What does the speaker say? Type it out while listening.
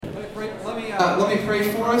Let me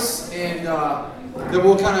pray for us, and then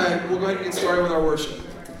we'll go ahead and get started with our worship.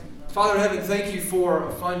 Father in heaven, thank you for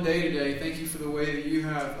a fun day today. Thank you for the way that you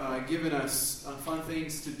have given us fun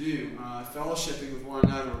things to do, fellowshipping with one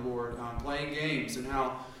another, Lord, playing games, and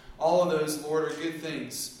how all of those, Lord, are good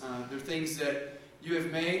things. They're things that you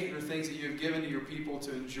have made, they're things that you have given to your people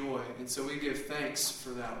to enjoy, and so we give thanks for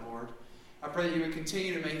that, Lord. I pray that you would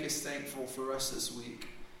continue to make us thankful for us this week.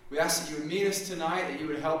 We ask that you would meet us tonight, that you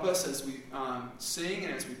would help us as we sing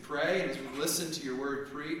and as we pray and as we listen to your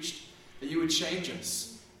word preached, that you would change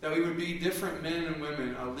us, that we would be different men and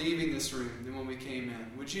women leaving this room than when we came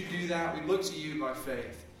in. Would you do that? We look to you by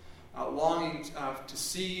faith, longing to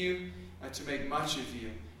see you, to make much of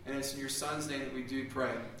you. And it's in your Son's name that we do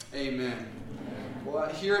pray. Amen. Well,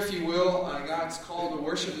 here, if you will, God's call to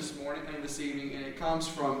worship this morning and this evening, and it comes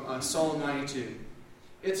from Psalm 92.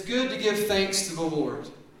 It's good to give thanks to the Lord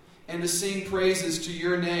and to sing praises to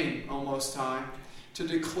your name, O Most High, to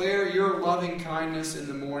declare your loving kindness in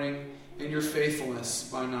the morning and your faithfulness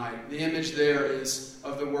by night. The image there is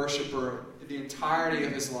of the worshiper, the entirety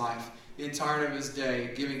of his life, the entirety of his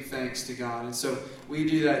day, giving thanks to God. And so we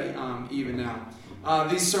do that even now.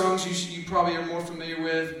 These songs you probably are more familiar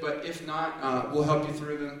with, but if not, we'll help you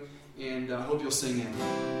through them, and hope you'll sing in.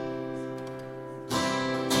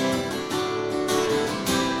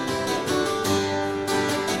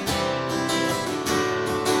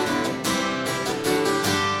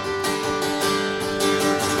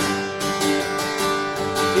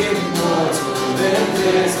 Immortal,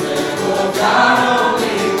 invisible, God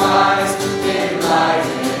only wise,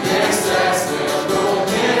 enlightened, accessible,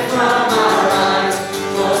 hid from our eyes,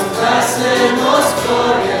 most blessed, most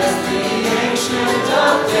glorious, the ancient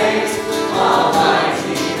of days,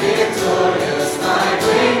 almighty, victorious, thy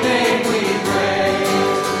great name we praise.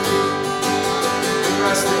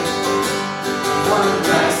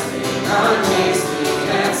 Unresting, unhasting,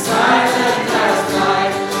 and silent as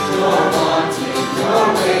night, nor wanting, nor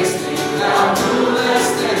wasting, thou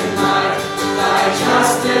rulest in might. Thy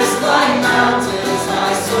justice like mountains,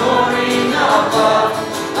 thy soaring above,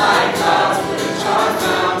 thy clouds which are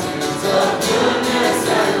fountains of goodness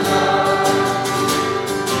and love.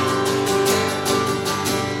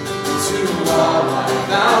 To all life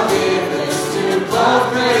thou givest, to both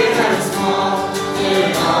great and small,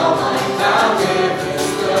 in all life thou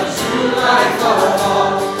givest the true life of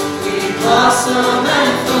all. We blossom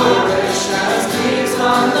and flourish as leaves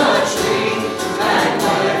on the tree, and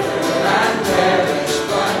wither and perish,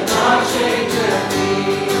 but not change with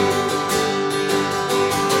thee.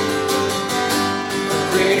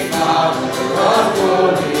 Great Father of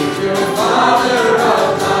glory, pure Father of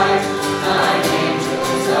light, thine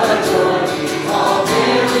angels adore thee, all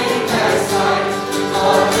veiling their sight.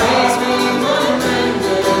 All praise we would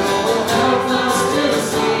render, all help us to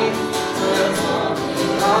see, the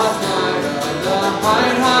coming of night, the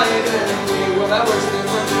hide and we. Well, that was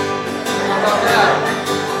different. How about that?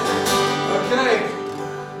 Okay.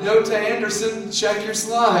 Note to Anderson, check your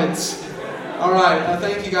slides. All right.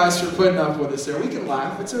 Thank you guys for putting up with us there. We can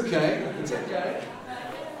laugh. It's okay. It's okay.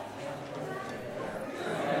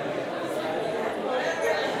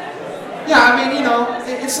 Yeah, I mean,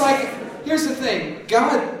 it's like, here's the thing.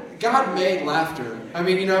 God made laughter. I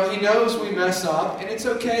mean, He knows we mess up, and it's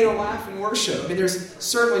okay to laugh and worship. I mean, there's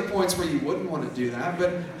certainly points where you wouldn't want to do that,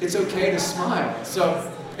 but it's okay to smile. So,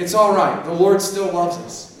 it's all right. The Lord still loves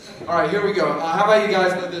us. All right, here we go. How about you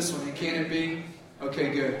guys know this one? Can It Be?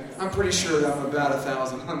 Okay, good. I'm pretty sure that I'm about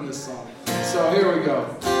 1,000 on this song. So, here we go.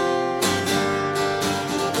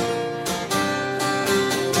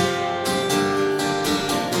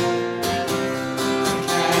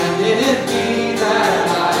 Can it be that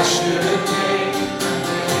I should take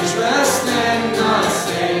interest in the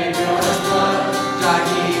Savior's blood? Died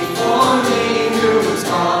He for me, whose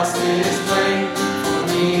cost is plain, for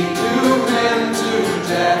me through Him to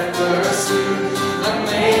death pursued.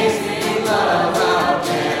 Amazing love, how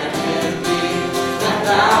can it be that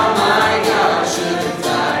Thou, my God, should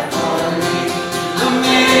die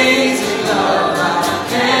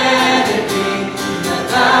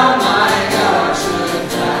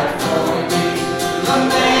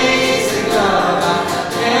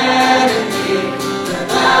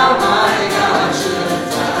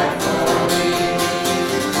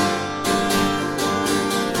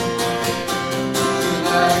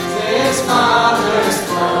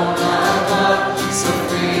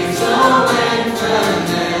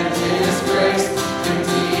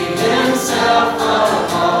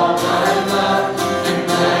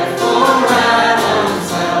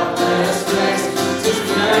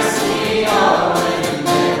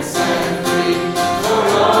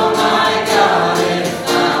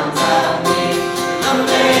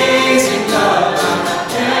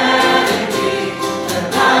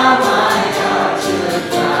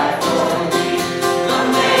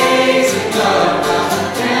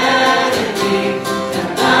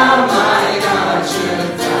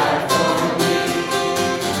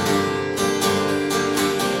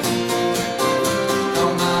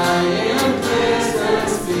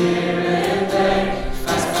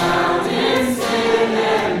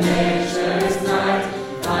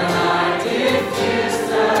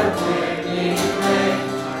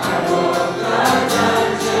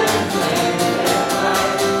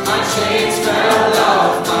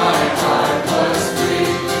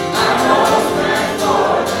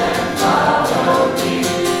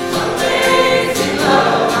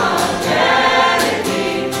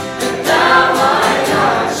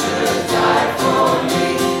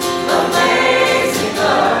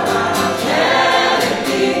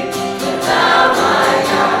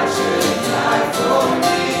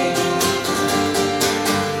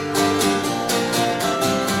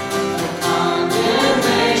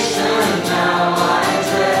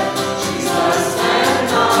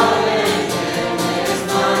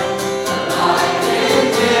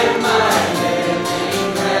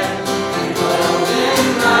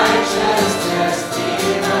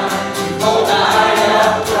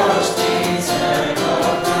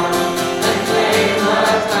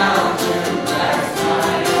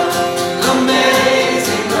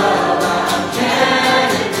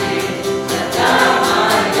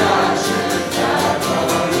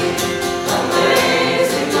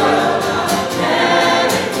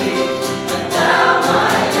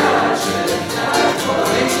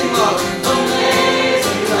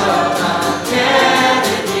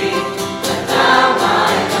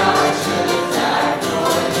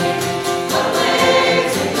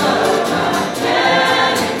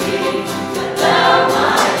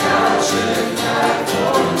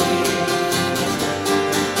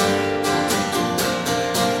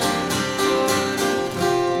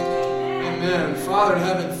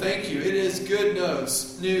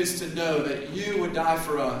news to know that you would die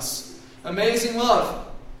for us. Amazing love.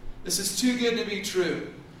 This is too good to be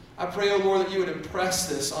true. I pray, O Lord, that you would impress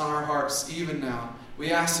this on our hearts even now.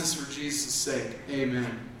 We ask this for Jesus' sake.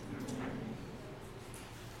 Amen.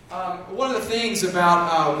 One of the things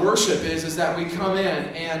about worship is that we come in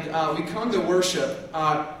and we come to worship.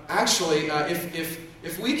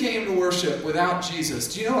 If we came to worship without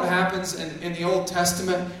Jesus, do you know what happens in the Old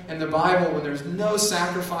Testament and the Bible when there's no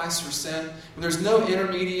sacrifice for sin, when there's no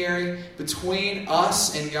intermediary between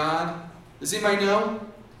us and God? Does anybody know?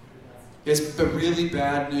 It's really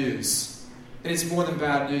bad news. And it's more than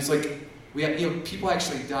bad news. Like, people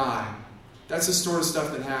actually die. That's the sort of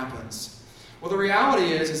stuff that happens. Well, the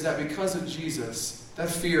reality is that because of Jesus, that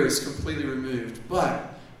fear is completely removed.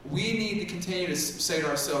 But we need to continue to say to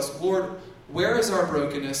ourselves, Lord, where is our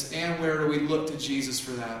brokenness, and where do we look to Jesus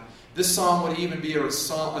for that? This song would even be a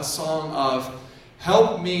song of,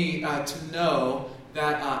 help me to know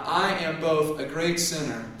that I am both a great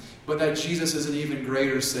sinner, but that Jesus is an even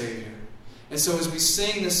greater Savior. And so as we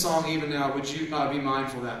sing this song even now, would you be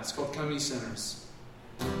mindful of that? It's called Come Ye Sinners.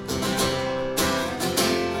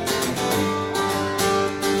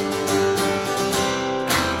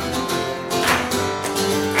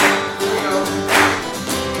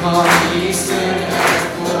 Come ye sinners,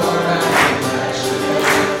 poor and wretched,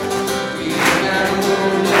 weak and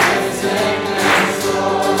wounded, sick and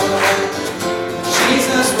sore.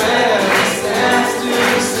 Jesus, where he stands to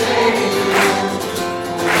save you,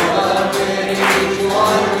 full of pity,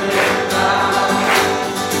 joy without.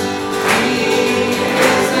 He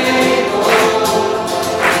is able.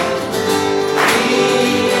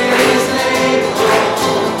 He is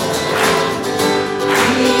able.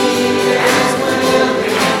 He is willing.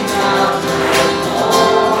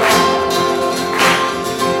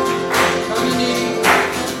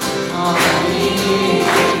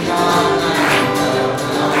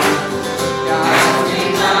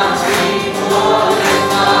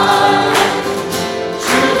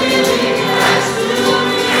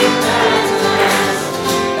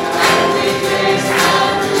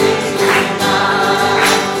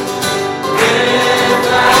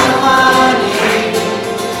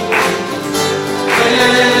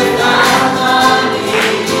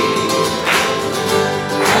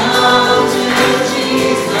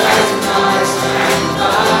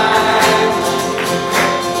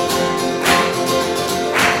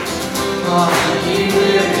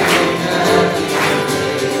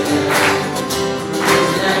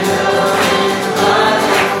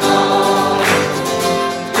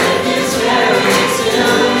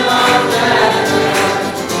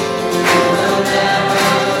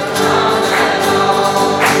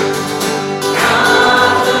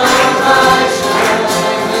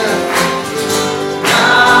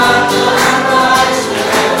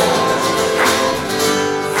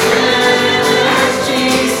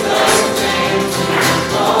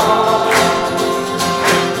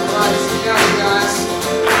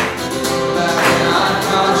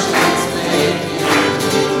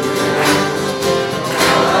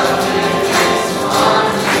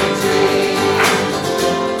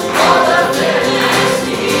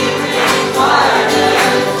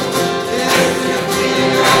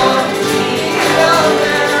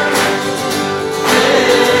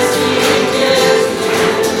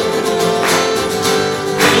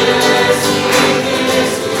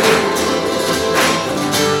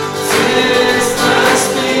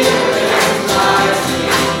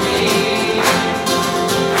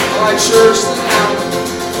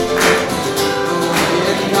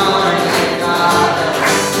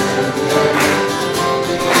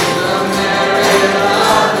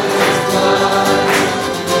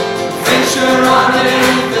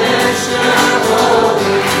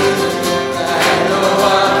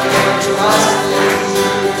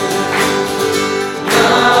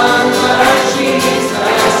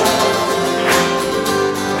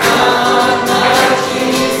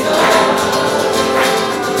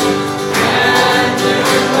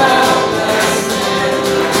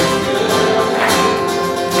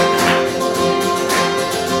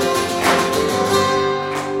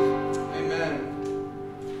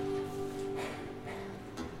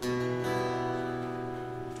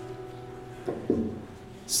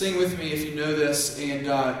 Sing with me if you know this, and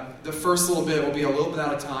the first little bit will be a little bit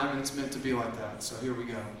out of time, and it's meant to be like that. So here we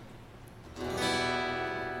go.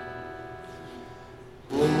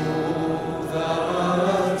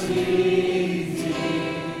 Oh, the deep,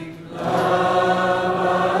 deep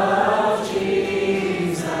love of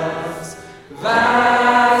Jesus,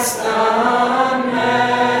 vast,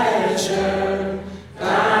 unmeasured,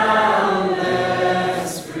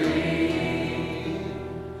 boundless, free,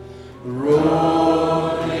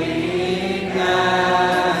 roaring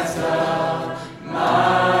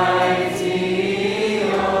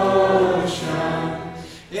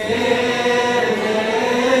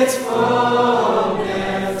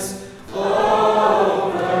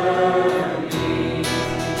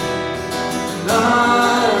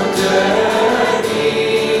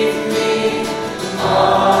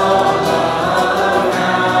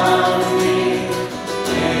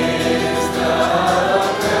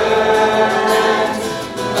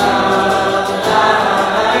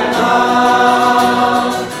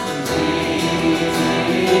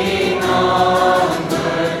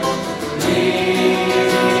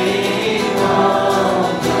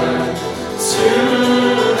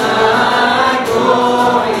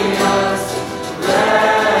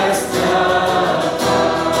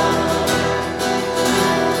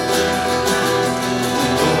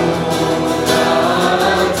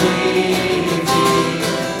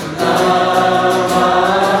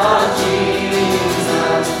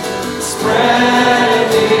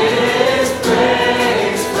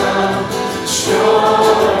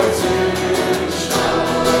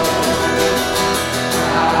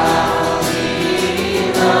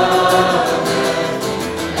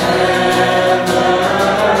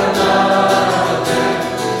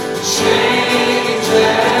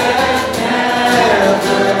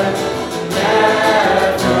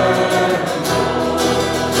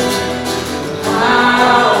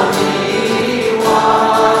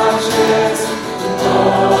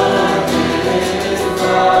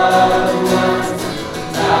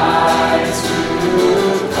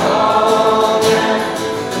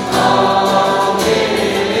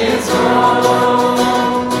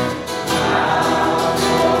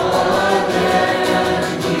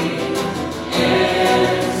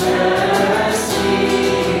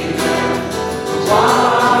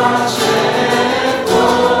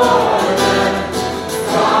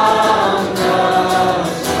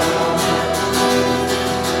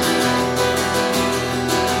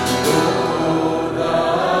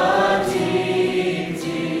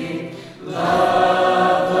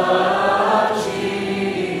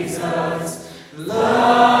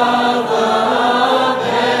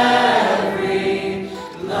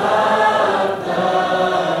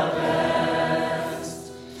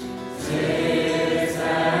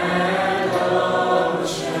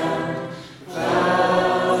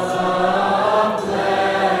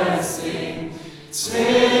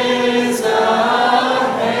 'Tis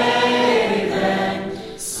a haven,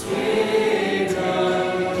 sweet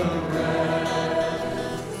of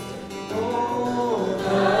rest. Oh,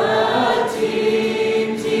 the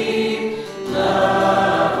deep, deep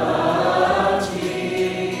love of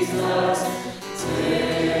Jesus.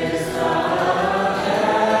 'Tis the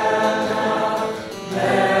heaven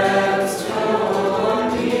that's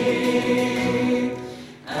torn me,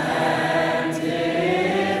 and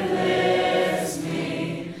it lifts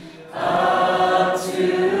me up to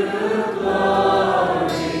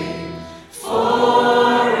glory,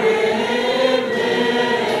 for it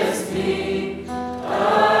lifts me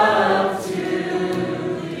up to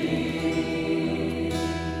Thee.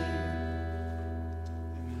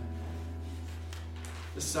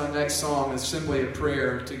 This next song is simply a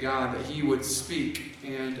prayer to God that He would speak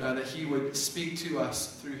and that He would speak to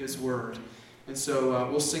us through His Word. And so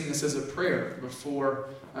we'll sing this as a prayer before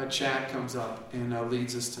Chad comes up and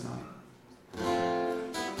leads us tonight.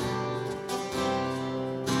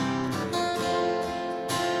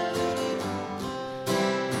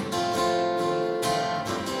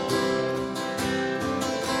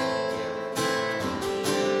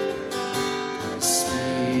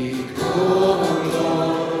 Speak, O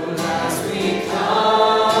Lord, as we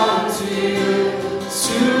come to You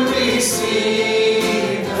to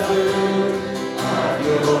receive the food of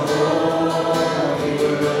Your holy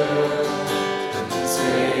word.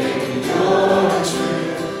 Take Your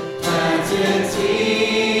truth, plant it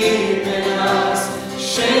deep in us,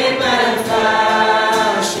 shape and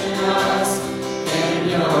fashion us in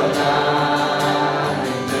Your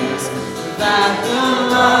likeness, that the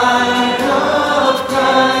light of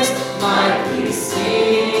Christ might be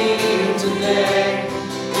seen today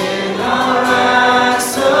in our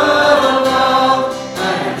acts of love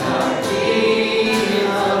and our deed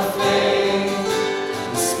of faith.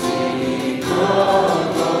 Speak, O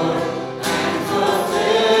Lord, and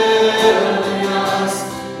fulfill in us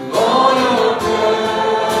all Your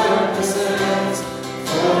purposes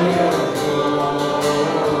for Your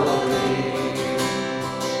glory.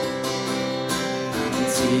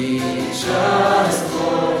 Teach us,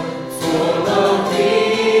 Lord, full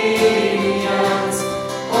obedience,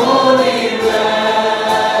 holy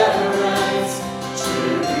reverence,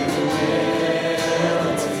 true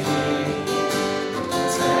humility.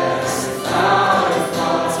 Test our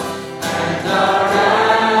thoughts and our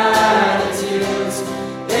attitudes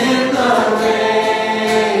in the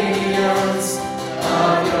radiance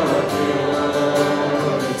of Your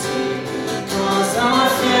purity. Cause our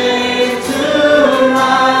faith to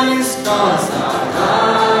rise, cause our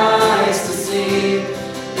eyes to see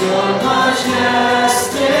Your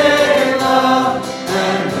majestic love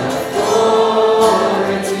and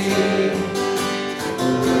authority.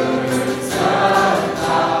 Words of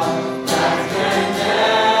power that can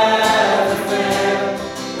never fail,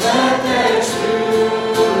 let their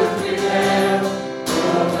truth prevail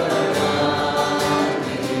over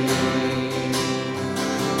unbelief.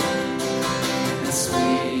 And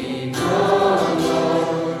speak, O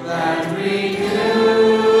Lord, that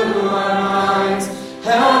renew our minds,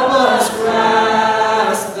 help us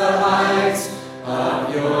grasp the heights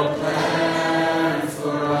of Your plan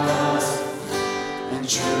for us, and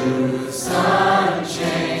truths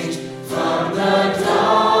unchanged from the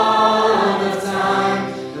dawn of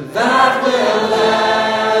time, that will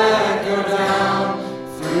echo down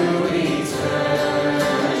through eternity.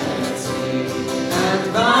 And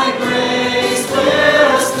by grace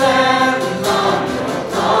we'll stand on Your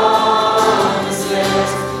promises,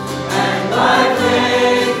 and by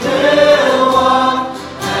faith we'll walk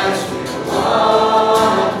as You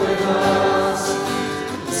walk with us.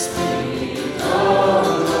 Speak, O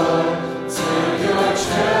Lord, till Your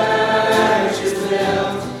church is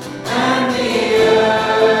built, and the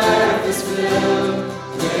earth is filled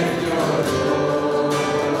with Your glory.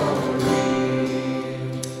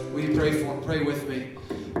 Will you pray with me?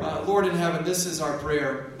 Lord in heaven, this is our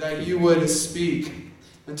prayer, that You would speak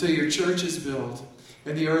until Your church is built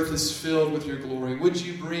and the earth is filled with Your glory. Would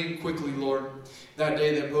You bring quickly, Lord, that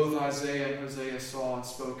day that both Isaiah and Hosea saw and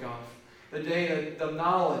spoke of, the day that the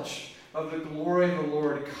knowledge of the glory of the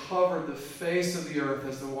Lord covered the face of the earth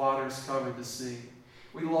as the waters covered the sea.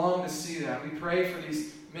 We long to see that. We pray for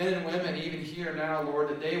these men and women, even here now, Lord,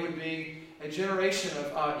 that they would be a generation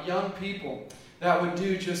of young people that would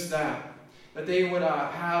do just that. That they would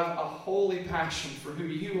have a holy passion for who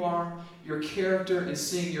You are, Your character, and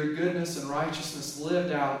seeing Your goodness and righteousness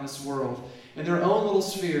lived out in this world, in their own little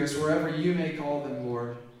spheres, wherever You may call them,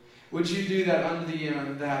 Lord. Would You do that unto the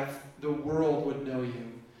end, that the world would know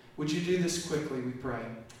You? Would You do this quickly, we pray.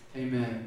 Amen.